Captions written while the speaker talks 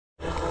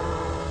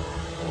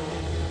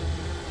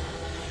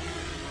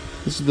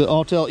This is the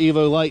Autel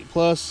Evo Lite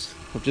Plus.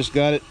 I've just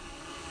got it.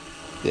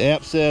 The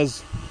app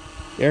says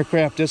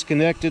aircraft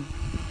disconnected.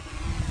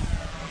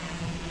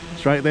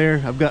 It's right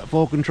there. I've got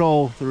full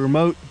control. The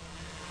remote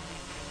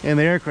and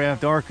the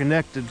aircraft are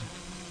connected.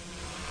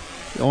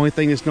 The only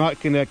thing that's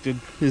not connected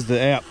is the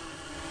app.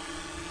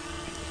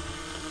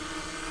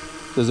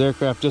 It says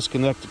aircraft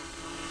disconnected.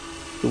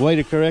 The way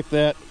to correct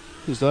that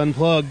is to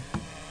unplug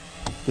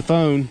the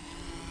phone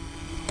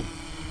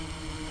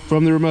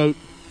from the remote,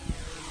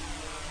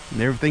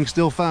 and everything's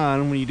still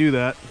fine when you do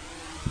that.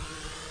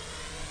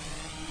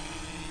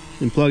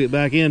 And plug it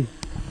back in.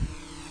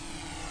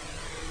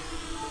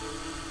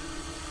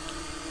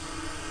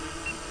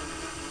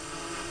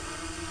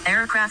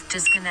 Aircraft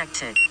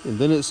disconnected. And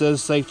then it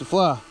says safe to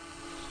fly.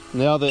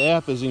 Now the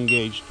app is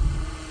engaged.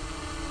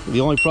 The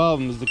only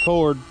problem is the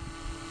cord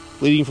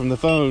leading from the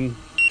phone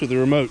to the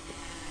remote.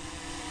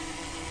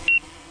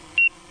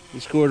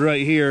 This cord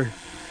right here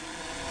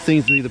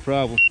seems to be the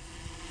problem.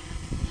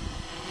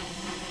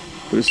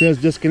 But it says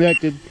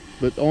disconnected,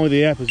 but only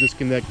the app is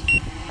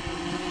disconnected.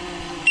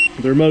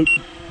 The remote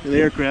and the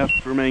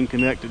aircraft remain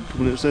connected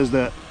when it says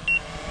that.